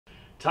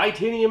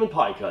Titanium and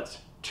pie cuts.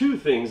 Two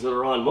things that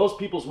are on most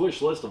people's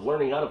wish list of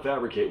learning how to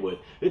fabricate with.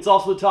 It's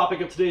also the topic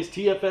of today's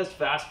TFS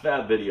Fast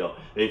Fab video.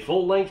 A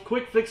full-length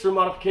quick fix or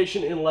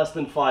modification in less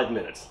than 5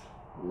 minutes.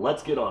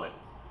 Let's get on it.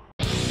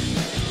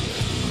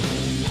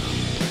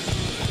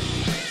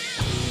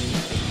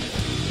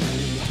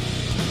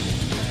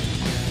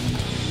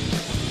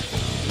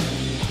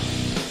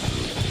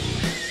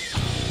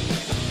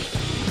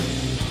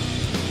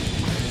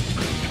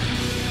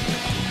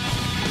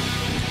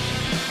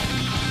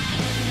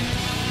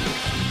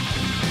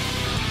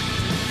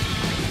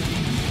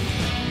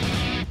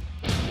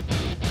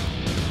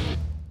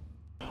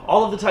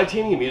 All of the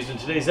titanium used in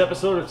today's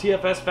episode of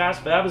TFS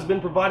Fast Fab has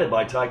been provided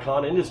by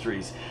TiCon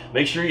Industries.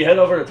 Make sure you head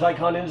over to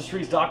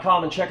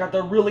TiConIndustries.com and check out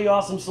their really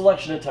awesome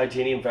selection of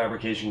titanium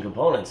fabrication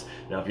components.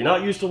 Now, if you're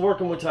not used to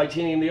working with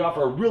titanium, they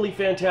offer a really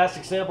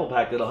fantastic sample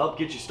pack that'll help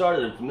get you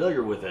started and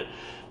familiar with it.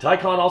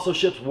 TiCon also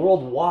ships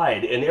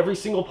worldwide, and every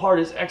single part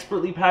is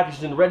expertly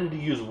packaged and ready to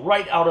use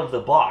right out of the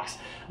box.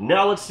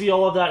 Now let's see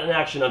all of that in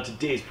action on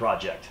today's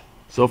project.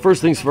 So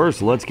first things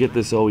first, let's get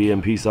this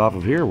OEM piece off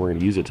of here. We're going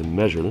to use it to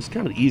measure. This is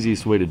kind of the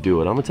easiest way to do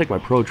it. I'm going to take my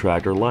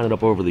protractor, line it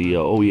up over the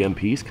OEM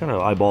piece, kind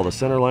of eyeball the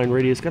center line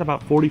radius, got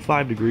about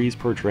 45 degrees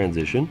per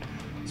transition.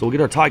 So we'll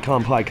get our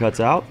TiCon pie cuts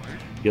out,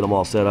 get them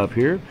all set up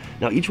here.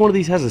 Now each one of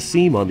these has a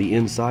seam on the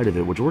inside of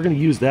it, which we're going to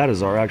use that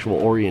as our actual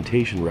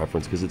orientation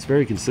reference because it's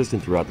very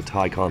consistent throughout the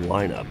TiCon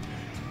lineup.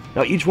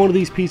 Now each one of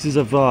these pieces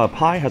of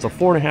pie has a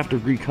 4.5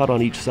 degree cut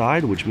on each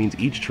side, which means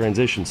each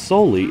transition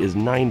solely is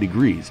 9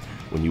 degrees.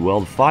 When you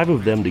weld 5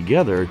 of them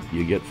together,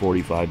 you get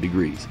 45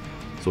 degrees.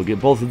 So we'll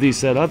get both of these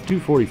set up, 2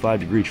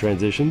 45-degree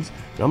transitions.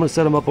 Now I'm going to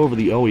set them up over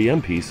the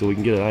OEM piece so we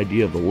can get an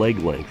idea of the leg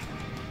length.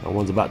 Now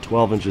one's about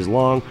 12 inches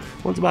long,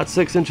 one's about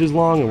 6 inches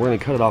long, and we're going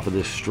to cut it off of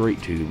this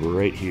straight tube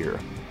right here.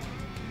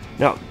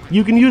 Now,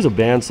 you can use a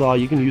bandsaw,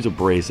 you can use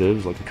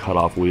abrasives like a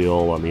cutoff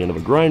wheel on the end of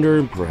a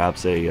grinder,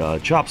 perhaps a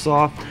chop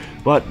saw,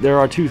 but there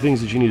are two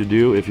things that you need to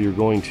do if you're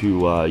going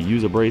to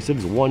use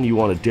abrasives. One, you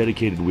want a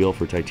dedicated wheel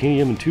for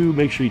titanium, and two,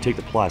 make sure you take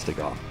the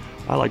plastic off.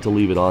 I like to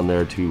leave it on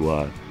there to,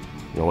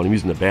 when I'm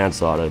using the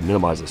bandsaw to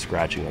minimize the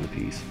scratching on the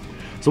piece.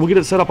 So we'll get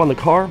it set up on the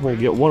car. We're going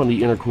to get one on the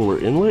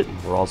intercooler inlet.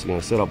 We're also going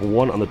to set up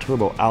one on the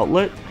turbo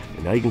outlet,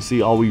 and now you can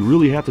see all we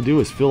really have to do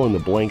is fill in the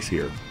blanks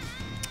here.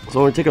 So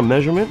I'm going to take a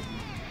measurement,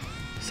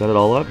 set it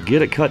all up,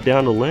 get it cut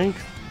down to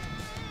length.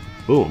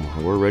 Boom,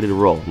 we're ready to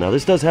roll. Now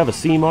this does have a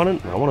seam on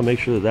it, and I want to make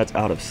sure that that's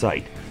out of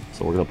sight.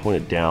 So we're going to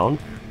point it down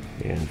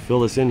and fill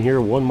this in here.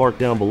 1 mark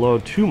down below,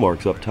 2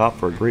 marks up top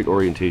for a great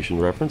orientation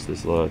reference.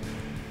 This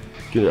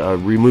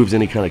removes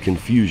any kind of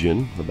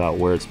confusion about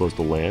where it's supposed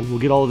to land. We'll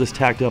get all of this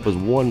tacked up as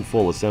one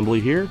full assembly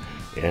here,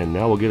 and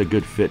now we'll get a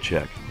good fit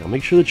check. Now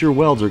make sure that your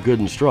welds are good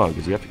and strong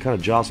because you have to kind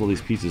of jostle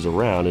these pieces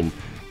around and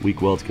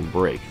weak welds can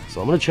break. So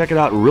I'm going to check it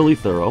out really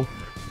thorough.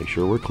 Make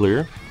sure we're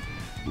clear.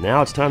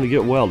 Now it's time to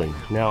get welding.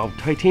 Now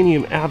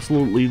titanium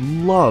absolutely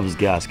loves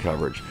gas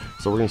coverage,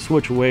 so we're going to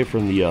switch away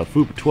from the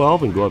FUP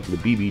 12 and go up to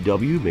the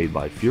BBW made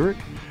by Furic.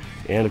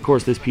 And of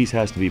course this piece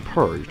has to be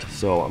purged,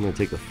 so I'm going to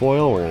take the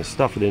foil, we're going to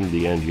stuff it into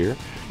the end here.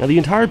 Now the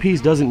entire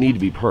piece doesn't need to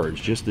be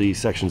purged, just the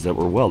sections that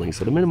we're welding.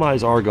 So to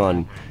minimize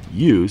argon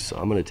use,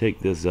 I'm going to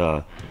take this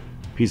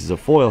pieces of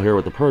foil here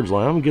with the purge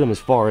line. I'm going to get them as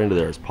far into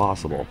there as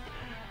possible.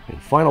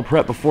 And final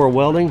prep before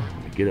welding,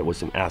 get it with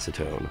some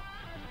acetone.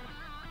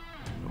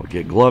 We'll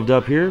get gloved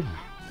up here,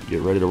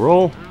 get ready to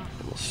roll,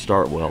 and we'll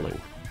start welding.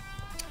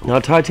 Now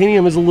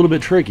titanium is a little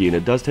bit tricky and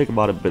it does take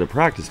about a bit of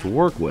practice to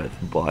work with,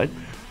 but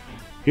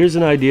here's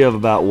an idea of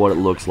about what it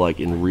looks like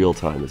in real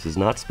time. This is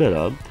not sped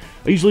up.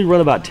 I usually run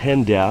about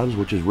 10 dabs,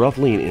 which is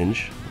roughly 1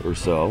 inch or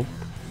so,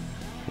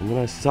 and then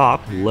I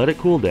stop, let it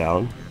cool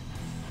down,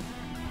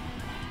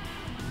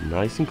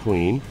 nice and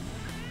clean,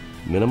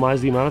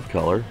 minimize the amount of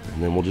color,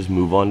 and then we'll just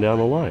move on down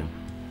the line.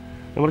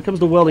 And when it comes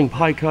to welding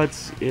pie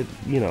cuts,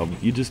 you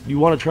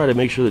want to try to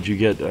make sure that you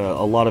get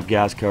a lot of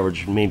gas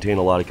coverage, maintain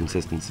a lot of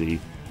consistency,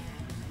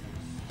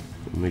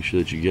 make sure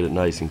that you get it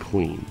nice and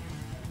clean.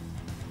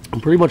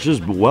 And pretty much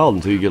just weld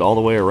until you get all the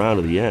way around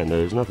to the end.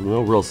 There's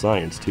no real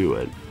science to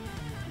it.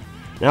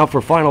 Now for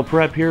final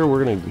prep here,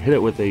 we're going to hit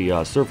it with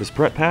a surface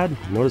prep pad.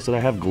 Notice that I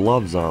have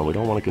gloves on. We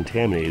don't want to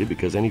contaminate it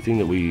because anything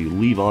that we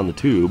leave on the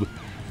tube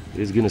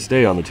is going to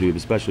stay on the tube,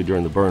 especially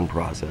during the burn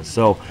process.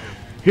 So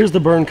here's the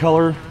burn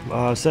color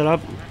setup.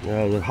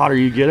 The hotter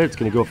you get it, it's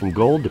going to go from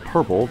gold to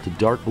purple to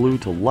dark blue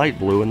to light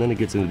blue, and then it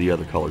gets into the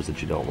other colors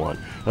that you don't want.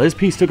 Now this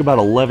piece took about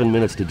 11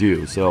 minutes to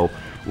do, so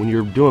when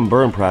you're doing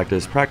burn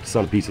practice, practice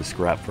on a piece of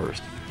scrap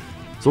first.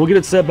 So we'll get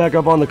it set back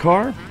up on the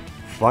car,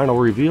 final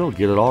reveal,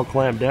 get it all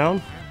clamped down,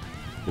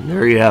 and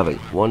there you have it,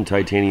 one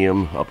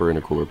titanium upper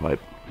intercooler pipe.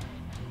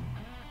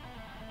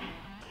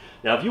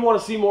 Now, if you want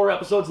to see more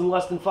episodes in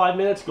less than 5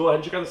 minutes, go ahead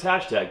and check out this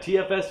hashtag,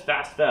 TFS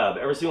Fast Fab.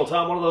 Every single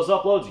time one of those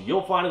uploads,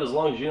 you'll find it as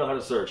long as you know how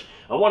to search.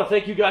 I want to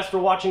thank you guys for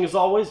watching as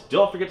always.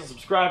 Don't forget to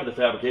subscribe to the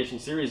Fabrication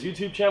Series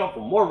YouTube channel for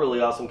more really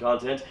awesome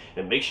content,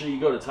 and make sure you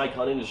go to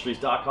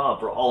TiConIndustries.com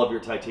for all of your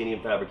titanium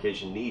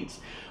fabrication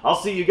needs. I'll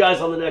see you guys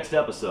on the next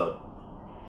episode.